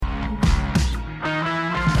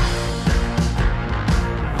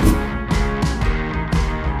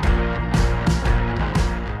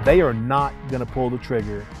They are not going to pull the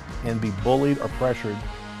trigger and be bullied or pressured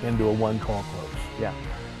into a one-call close. Yeah.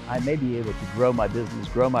 I may be able to grow my business,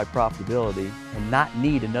 grow my profitability, and not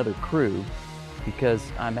need another crew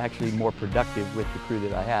because I'm actually more productive with the crew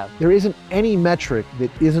that I have. There isn't any metric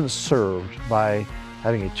that isn't served by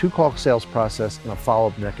having a two-call sales process and a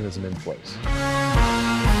follow-up mechanism in place.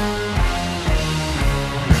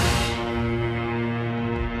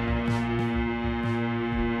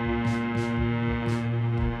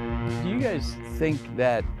 Do you guys think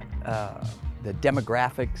that the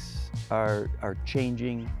demographics are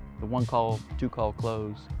changing? The one-call, two-call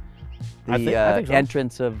close? The I think so.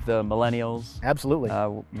 Entrance of the millennials? Absolutely.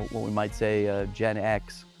 What we might say Gen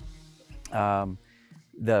X.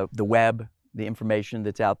 The web, the information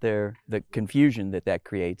that's out there, the confusion that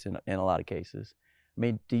creates in a lot of cases. I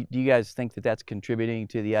mean, do you guys think that that's contributing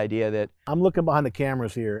to the idea that... I'm looking behind the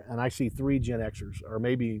cameras here, and I see 3 Gen Xers, or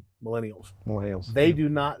maybe millennials. Millennials. They do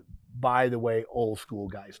not buy the way old school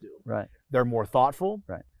guys do. Right. They're more thoughtful.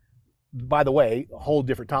 Right. By the way, a whole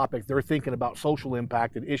different topic. They're thinking about social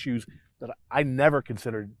impact and issues that I never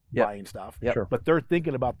considered buying stuff. Yep. Sure. But they're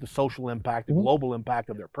thinking about the social impact, the global impact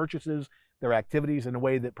of their purchases, their activities in a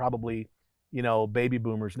way that probably, baby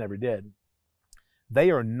boomers never did. They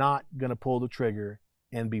are not going to pull the trigger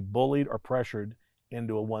and be bullied or pressured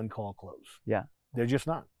into a one-call close. Yeah. They're just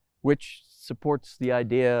not. Which supports the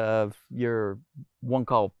idea of your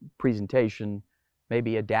one-call presentation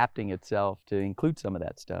maybe adapting itself to include some of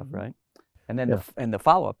that stuff, right? And then the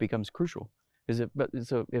follow-up becomes crucial.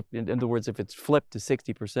 So in other words, if it's flipped to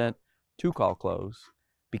 60% two-call close,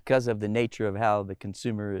 because of the nature of how the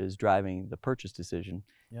consumer is driving the purchase decision,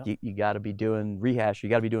 you got to be doing rehash. You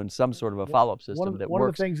got to be doing some sort of a follow-up system that works. One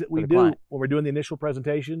of the things that we do when we're doing the initial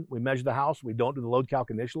presentation, we measure the house. We don't do the load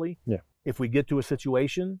calc initially. Yeah. If we get to a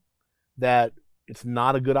situation that it's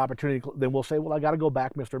not a good opportunity, then we'll say, well, I got to go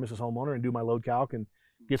back, Mr. and Mrs. Homeowner, and do my load calc and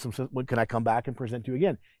get some. Can I come back and present to you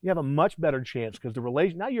again? You have a much better chance because the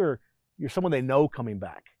relation. Now you're someone they know coming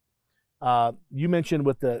back. You mentioned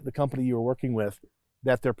with the company you were working with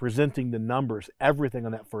that they're presenting the numbers, everything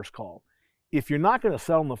on that first call. If you're not going to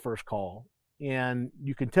sell on the first call, and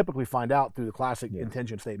you can typically find out through the classic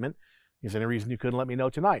intention statement, is there any reason you couldn't let me know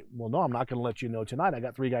tonight? Well, no, I'm not going to let you know tonight. I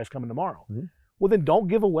got 3 guys coming tomorrow. Mm-hmm. Well, then don't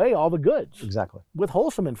give away all the goods. Exactly. With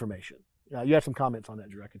wholesome information. You have some comments on that,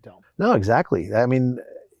 Drew, I can tell. No, exactly. I mean,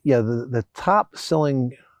 the top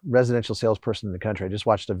selling residential salesperson in the country, I just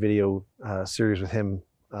watched a video series with him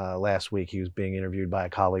last week. He was being interviewed by a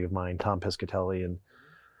colleague of mine, Tom Piscatelli. And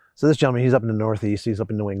so this gentleman, he's up in the Northeast, he's up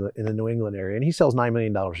in the New England area, and he sells $9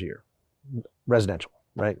 million a year, residential,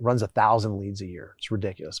 right? Runs 1,000 leads a year. It's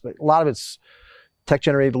ridiculous. But a lot of it's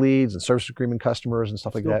tech-generated leads and service agreement customers and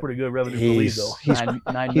stuff like that. Still pretty good revenue per lead, though.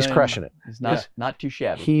 He's crushing it. It's not too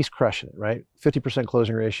shabby. He's crushing it, right? 50%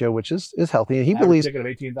 closing ratio, which is healthy. And he Average believes... ticket of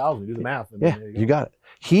 18,000. Do the math. You got it.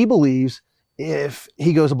 He believes if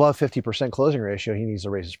he goes above 50% closing ratio, he needs to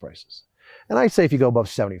raise his prices. And I'd say if you go above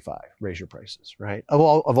 75, raise your prices, right? Of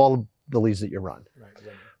all the leads that you run. Right.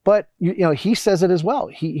 But he says it as well.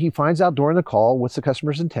 He finds out during the call what's the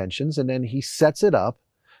customer's intentions, and then he sets it up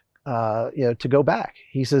to go back.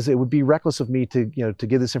 He says it would be reckless of me to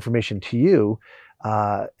give this information to you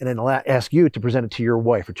and then ask you to present it to your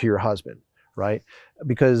wife or to your husband, right?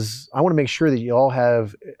 Because I want to make sure that you all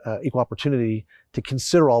have equal opportunity to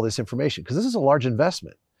consider all this information, because this is a large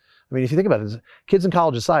investment. I mean, if you think about it, kids in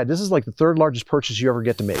college aside, this is like the 3rd largest purchase you ever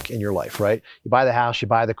get to make in your life, right? You buy the house, you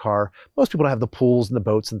buy the car. Most people don't have the pools and the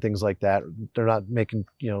boats and things like that. They're not making,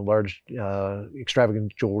 large,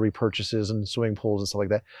 extravagant jewelry purchases and swimming pools and stuff like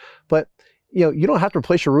that. But, you don't have to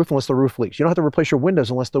replace your roof unless the roof leaks. You don't have to replace your windows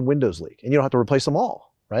unless the windows leak. And you don't have to replace them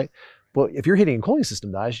all, right? But if your heating and cooling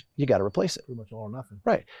system dies, you got to replace it. Pretty much all or nothing.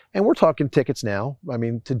 Right. And we're talking tickets now. I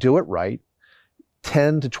mean, to do it right,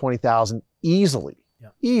 10 to 20,000 easily. Yeah.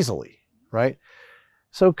 Easily, right?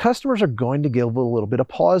 So customers are going to give a little bit of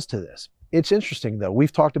pause to this. It's interesting though.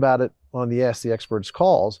 We've talked about it on the Ask the Experts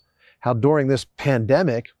calls, how during this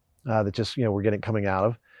pandemic that just, we're coming out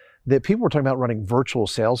of, that people were talking about running virtual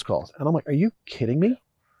sales calls. And I'm like, are you kidding me?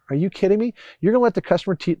 Are you kidding me? You're gonna let the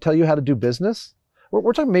customer tell you how to do business?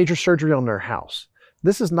 We're talking major surgery on their house.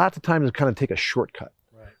 This is not the time to kind of take a shortcut,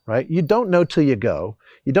 right? You don't know till you go.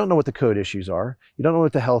 You don't know what the code issues are. You don't know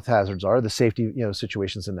what the health hazards are, the safety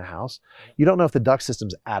situations in the house. You don't know if the duct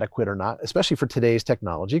system's adequate or not, especially for today's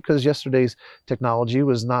technology, because yesterday's technology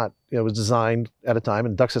was not, was designed at a time,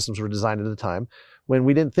 and duct systems were designed at a time when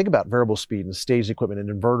we didn't think about variable speed and staged equipment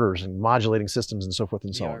and inverters and modulating systems and so forth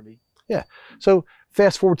and so on. Yeah. So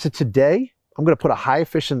fast forward to today, I'm going to put a high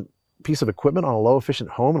efficient piece of equipment on a low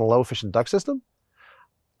efficient home and a low efficient duct system.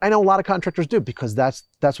 I know a lot of contractors do because that's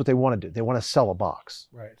what they want to do. They want to sell a box.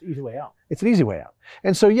 Right. It's an easy way out. It's an easy way out.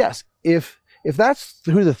 And so yes, if that's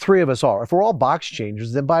who the three of us are, if we're all box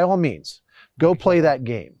changers, then by all means, go play that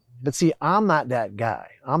game. But see, I'm not that guy.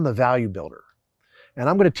 I'm the value builder. And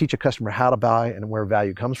I'm going to teach a customer how to buy and where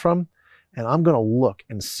value comes from. And I'm going to look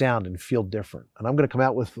and sound and feel different. And I'm going to come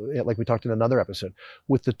out with, like we talked in another episode,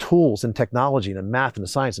 with the tools and technology and the math and the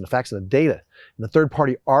science and the facts and the data and the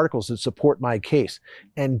third-party articles that support my case,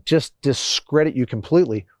 and just discredit you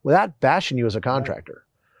completely without bashing you as a contractor.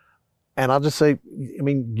 Right. And I'll just say, I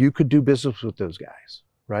mean, you could do business with those guys,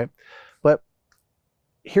 right? But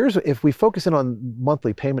here's, if we focus in on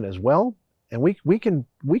monthly payment as well, and we can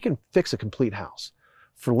fix a complete house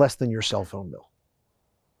for less than your cell phone bill.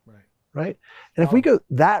 Right? And if we go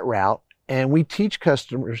that route and we teach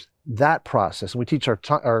customers that process, and we teach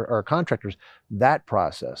our contractors that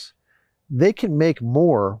process, they can make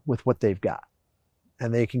more with what they've got.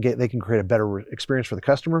 And they can create a better experience for the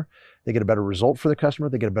customer. They get a better result for the customer.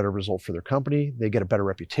 They get a better result for their company. They get a better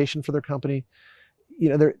reputation for their company. You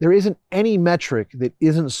know, there isn't any metric that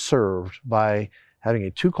isn't served by having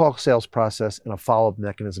a 2-call sales process and a follow-up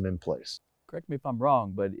mechanism in place. Correct me if I'm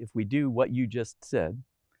wrong, but if we do what you just said,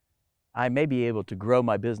 I may be able to grow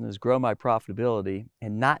my business, grow my profitability,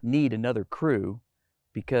 and not need another crew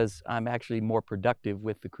because I'm actually more productive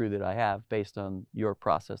with the crew that I have based on your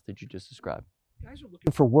process that you just described. Guys are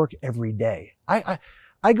looking for work every day.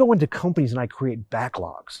 I go into companies and I create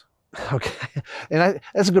backlogs. Okay, and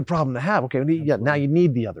that's a good problem to have. Okay, yeah, now you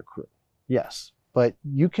need the other crew. Yes, but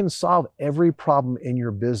you can solve every problem in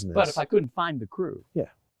your business. But if I couldn't find the crew, yeah,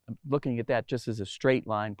 I'm looking at that just as a straight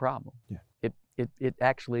line problem. Yeah, it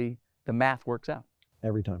actually, the math works out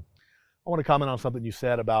every time. I want to comment on something you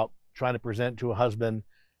said about trying to present to a husband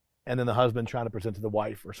and then the husband trying to present to the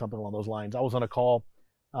wife or something along those lines. I was on a call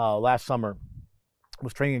last summer. I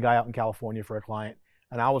was training a guy out in California for a client,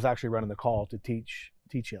 and I was actually running the call to teach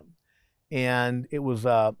him. And it was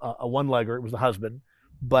a one-legger. It was the husband.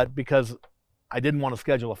 But because I didn't want to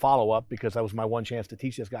schedule a follow-up because that was my one chance to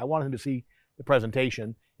teach this guy, I wanted him to see the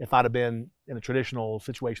presentation. If I'd have been in a traditional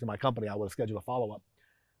situation in my company, I would have scheduled a follow-up.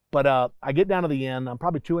 But I get down to the end. I'm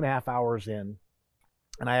probably 2.5 hours in,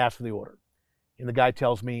 and I ask for the order. And the guy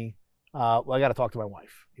tells me, well, I got to talk to my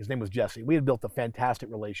wife. His name was Jesse. We had built a fantastic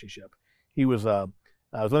relationship. He was, I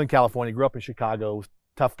was living in California, grew up in Chicago,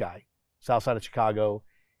 tough guy, south side of Chicago,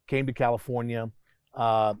 came to California,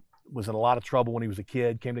 was in a lot of trouble when he was a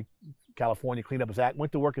kid, came to California, cleaned up his act,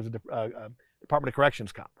 went to work as a Department of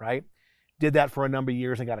Corrections cop, right? Did that for a number of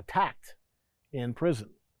years and got attacked in prison.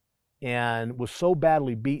 And was so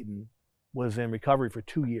badly beaten, was in recovery for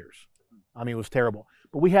 2 years. I mean, it was terrible.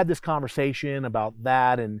 But we had this conversation about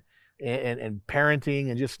that and parenting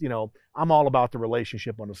and just, you know, I'm all about the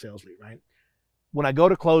relationship on the sales lead, right? When I go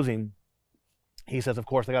to closing, he says, of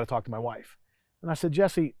course, I got to talk to my wife. And I said,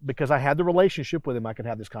 Jesse, because I had the relationship with him, I could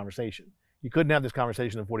have this conversation. You couldn't have this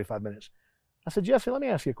conversation in 45 minutes. I said, Jesse, let me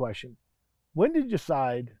ask you a question. When did you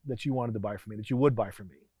decide that you wanted to buy from me, that you would buy from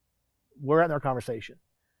me? We're at our conversation.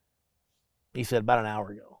 He said, about an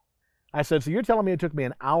hour ago. I said, so you're telling me it took me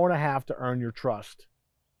an hour and a half to earn your trust,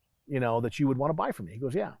 you know, that you would want to buy from me? He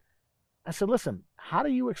goes, yeah. I said, listen, how do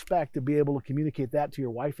you expect to be able to communicate that to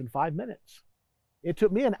your wife in 5 minutes? It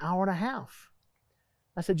took me an hour and a half.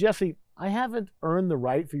 I said, Jesse, I haven't earned the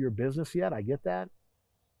right for your business yet. I get that.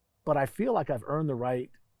 But I feel like I've earned the right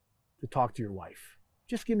to talk to your wife.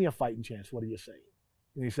 Just give me a fighting chance. What do you say?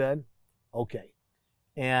 And he said, okay.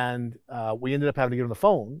 And we ended up having to get on the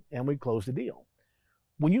phone, and we closed the deal.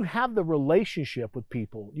 When you have the relationship with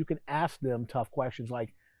people, you can ask them tough questions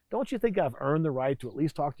like, don't you think I've earned the right to at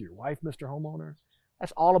least talk to your wife, Mr. Homeowner?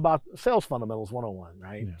 That's all about sales fundamentals 101,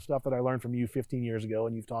 right? Yeah. Stuff that I learned from you 15 years ago,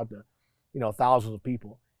 and you've taught to, you know, thousands of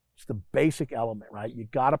people. It's the basic element, right? You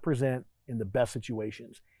got to present in the best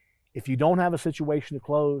situations. If you don't have a situation to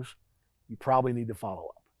close, you probably need to follow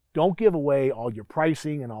up. Don't give away all your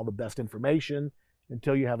pricing and all the best information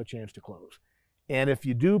until you have a chance to close. And if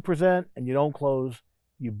you do present and you don't close,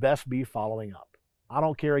 you best be following up. I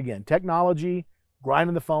don't care, again, technology,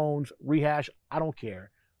 grinding the phones, rehash, I don't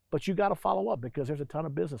care. But you got to follow up because there's a ton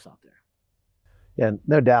of business out there. Yeah,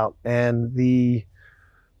 no doubt. And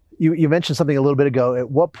you mentioned something a little bit ago. At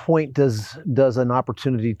what point does an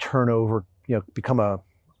opportunity turn over, you know, become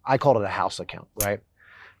I called it a house account, right?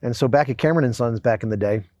 And so back at Cameron and Sons back in the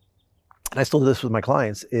day, and I still do this with my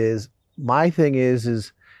clients, is my thing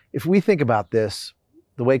is if we think about this,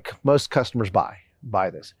 the way most customers buy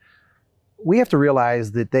this, we have to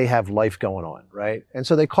realize that they have life going on, right? And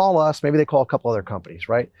so they call us, maybe they call a couple other companies,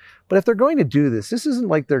 right? But if they're going to do this, this isn't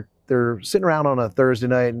like they're sitting around on a Thursday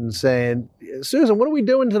night and saying, Susan, what are we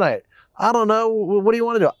doing tonight? I don't know. What do you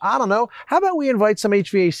want to do? I don't know. How about we invite some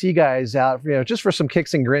HVAC guys out, just for some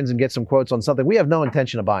kicks and grins and get some quotes on something we have no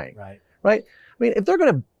intention of buying, right? I mean, if they're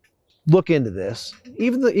going to look into this,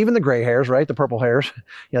 even the gray hairs, right? The purple hairs,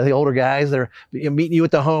 the older guys, they're meeting you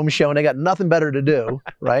at the home show and they got nothing better to do,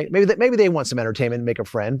 right? Maybe they want some entertainment and make a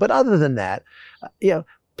friend. But other than that,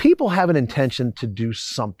 people have an intention to do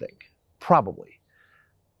something, probably.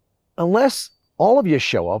 Unless all of you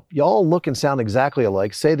show up, you all look and sound exactly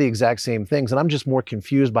alike, say the exact same things, and I'm just more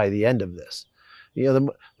confused by the end of this.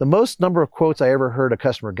 The most number of quotes I ever heard a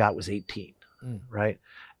customer got was 18, right?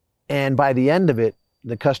 And by the end of it,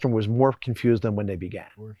 the customer was more confused than when they began,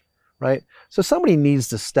 right? So somebody needs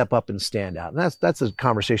to step up and stand out. And that's a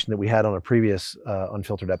conversation that we had on a previous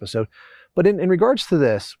Unfiltered episode. But in regards to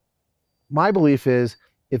this, my belief is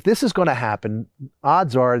if this is going to happen,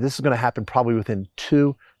 odds are this is going to happen probably within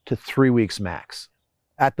 2 to 3 weeks max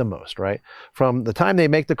at the most, right? From the time they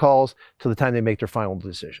make the calls to the time they make their final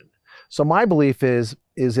decision. So my belief is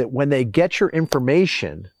that when they get your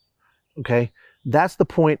information, okay, that's the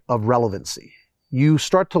point of relevancy. You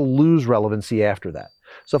start to lose relevancy after that.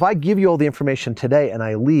 So if I give you all the information today and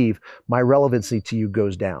I leave, my relevancy to you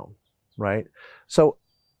goes down, right? So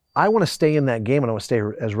I want to stay in that game and I want to stay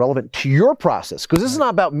as relevant to your process, because this is not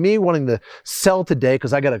about me wanting to sell today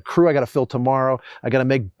because I got a crew I got to fill tomorrow. I got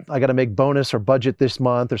to make bonus or budget this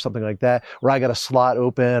month or something like that, or I got a slot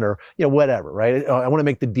open or whatever, right? I want to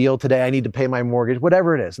make the deal today. I need to pay my mortgage,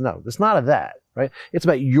 whatever it is. No, it's not of that, right? It's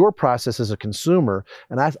about your process as a consumer,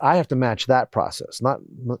 and I have to match that process, not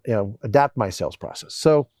adapt my sales process.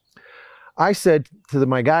 So I said to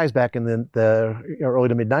my guys back in the early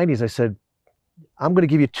to mid 90s, I said, I'm going to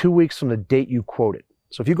give you 2 weeks from the date you quote it.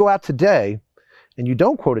 So if you go out today and you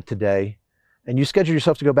don't quote it today and you schedule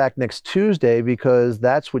yourself to go back next Tuesday because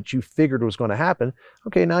that's what you figured was going to happen,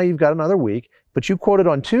 okay, now you've got another week, but you quoted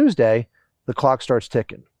on Tuesday, the clock starts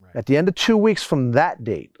ticking. Right. At the end of 2 weeks from that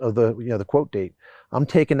date of the quote date, I'm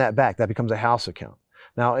taking that back. That becomes a house account.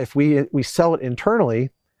 Now, if we sell it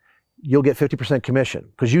internally, you'll get 50% commission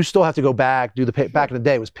because you still have to go back, back in the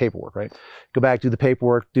day it was paperwork, right? Go back, do the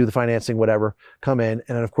paperwork, do the financing, whatever, come in.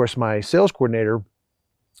 And then of course my sales coordinator,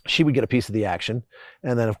 she would get a piece of the action.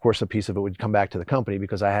 And then of course a piece of it would come back to the company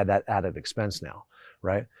because I had that added expense now,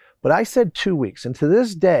 right? But I said 2 weeks. And to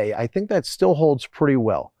this day, I think that still holds pretty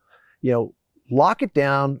well. Lock it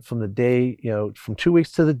down from the day, from 2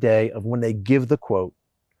 weeks to the day of when they give the quote,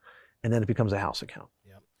 and then it becomes a house account.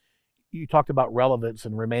 You talked about relevance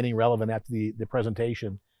and remaining relevant after the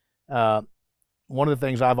presentation. One of the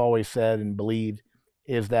things I've always said and believed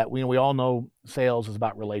is that we all know sales is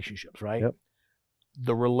about relationships, right? Yep.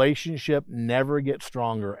 The relationship never gets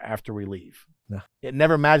stronger after we leave. No. It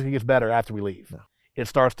never magically gets better after we leave. No. It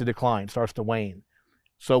starts to decline, starts to wane.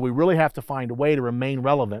 So we really have to find a way to remain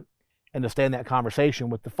relevant and to stay in that conversation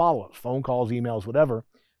with the follow-ups, phone calls, emails, whatever,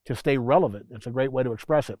 to stay relevant. It's a great way to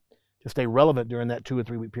express it. To stay relevant during that 2 or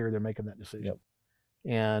 3 week period they're making that decision. Yep.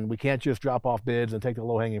 And we can't just drop off bids and take the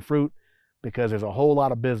low-hanging fruit because there's a whole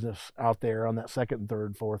lot of business out there on that second,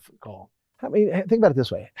 third, fourth call. Think about it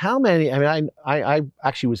this way. I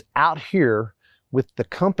actually was out here with the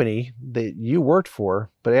company that you worked for,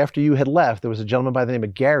 but after you had left, there was a gentleman by the name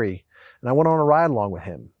of Gary, and I went on a ride along with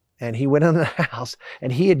him. And he went in the house,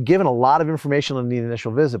 and he had given a lot of information on the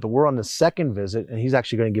initial visit, but we're on the second visit, and he's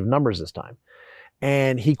actually going to give numbers this time.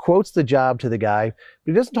 And he quotes the job to the guy,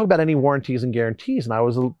 but he doesn't talk about any warranties and guarantees. And I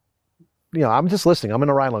was, I'm just listening. I'm in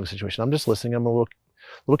a ride-along situation. I'm just listening. I'm a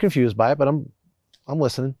little confused by it, but I'm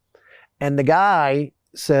listening. And the guy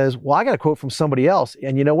says, well, I got a quote from somebody else.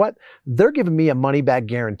 And you know what? They're giving me a money-back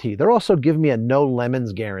guarantee. They're also giving me a no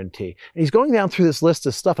lemons guarantee. And he's going down through this list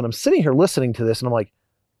of stuff. And I'm sitting here listening to this, and I'm like,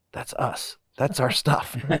 that's us. That's our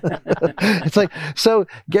stuff. It's like, so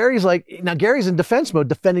Gary's like, now Gary's in defense mode,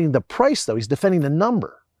 defending the price though. He's defending the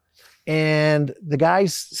number. And the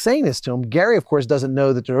guy's saying this to him. Gary, of course, doesn't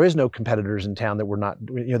know that there is no competitors in town that we're not,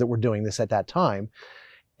 that we're doing this at that time.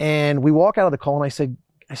 And we walk out of the call and I said,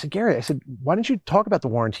 Gary, why didn't you talk about the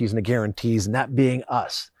warranties and the guarantees and that being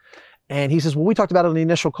us? And he says, well, we talked about it on the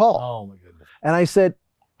initial call. Oh my goodness. And I said,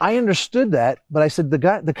 I understood that, but I said,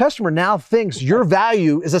 the customer now thinks your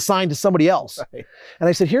value is assigned to somebody else. Right. And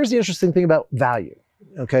I said, here's the interesting thing about value,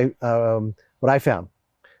 okay? What I found,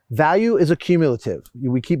 value is accumulative.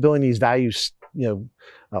 We keep building these values,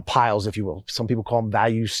 piles, if you will. Some people call them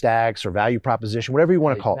value stacks or value proposition, whatever you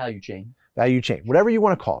want to call it. Value chain. Value chain, whatever you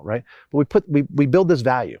want to call it, right? But we build this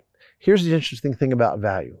value. Here's the interesting thing about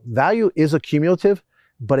value. Value is accumulative,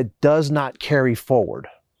 but it does not carry forward.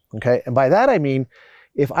 Okay, and by that I mean,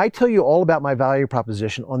 if I tell you all about my value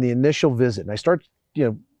proposition on the initial visit, and I start,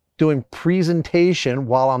 doing presentation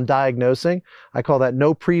while I'm diagnosing, I call that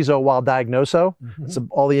no preso while diagnoso. It's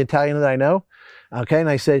all the Italian that I know. Okay, and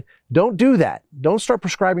I say, don't do that. Don't start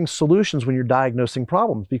prescribing solutions when you're diagnosing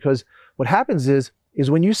problems, because what happens is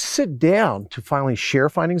when you sit down to finally share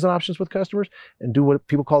findings and options with customers and do what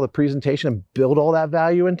people call the presentation and build all that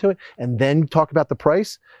value into it, and then talk about the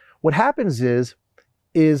price, what happens is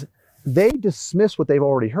they dismiss what they've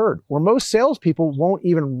already heard, or most salespeople won't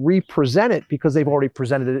even represent it because they've already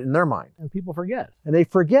presented it in their mind. And people forget. And they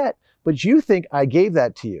forget, but you think I gave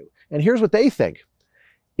that to you. And here's what they think.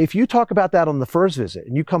 If you talk about that on the first visit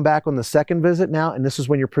and you come back on the second visit now, and this is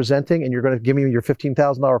when you're presenting and you're going to give me your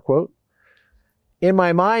 $15,000 quote, in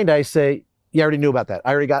my mind, I say, you already knew about that.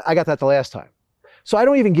 I got that the last time. So I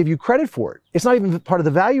don't even give you credit for it. It's not even part of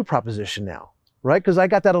the value proposition now, right? Because I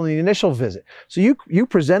got that on the initial visit. So you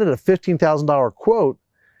presented a $15,000 quote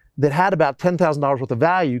that had about $10,000 worth of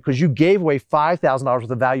value because you gave away $5,000 worth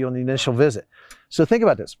of value on the initial visit. So think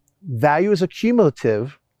about this. Value is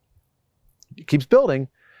accumulative. It keeps building,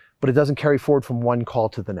 but it doesn't carry forward from one call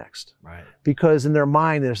to the next. Right. Because in their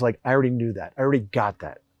mind, there's like, I already knew that. I already got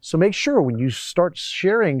that. So make sure when you start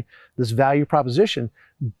sharing this value proposition,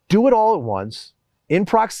 do it all at once in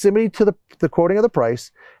proximity to the quoting of the price,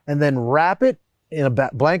 and then wrap it in a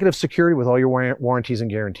blanket of security with all your warranties and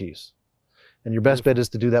guarantees. And your best bet is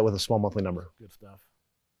to do that with a small monthly number. Good stuff.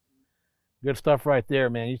 Good stuff right there,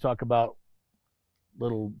 man. You talk about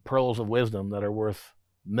little pearls of wisdom that are worth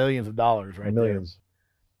millions of dollars right Millions.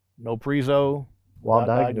 there. No preso, While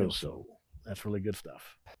diagnoso. That's really good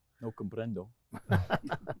stuff. No comprendo.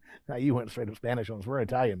 Now you went straight to Spanish on us. We're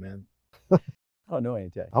Italian, man. Oh, no, I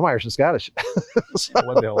ain't Italian. I'm Irish and Scottish.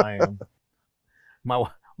 What the hell I am. My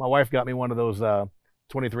wife got me one of those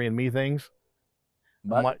 23andMe things.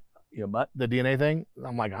 I'm like, the DNA thing.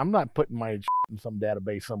 I'm like, I'm not putting my in some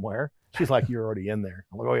database somewhere. She's like, you're already in there.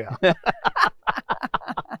 I'm like, oh yeah.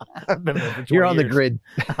 I've been there for 20 You're on the years. grid.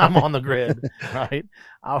 I'm on the grid, right?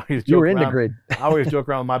 You're in the grid. I always joke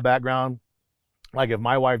around with my background. Like if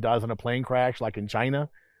my wife dies in a plane crash, like in China,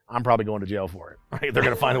 I'm probably going to jail for it. Right? They're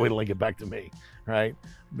going to find a way to link it back to me, right?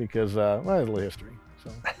 Because well, there's a little history.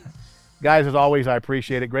 So, guys, as always, I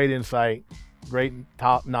appreciate it. Great insight, great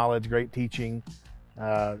top knowledge, great teaching,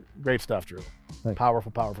 great stuff, Drew. Thanks.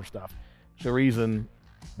 Powerful, powerful stuff. It's the reason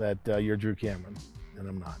that you're Drew Cameron and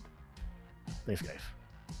I'm not. Thanks, guys.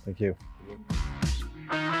 Thank you.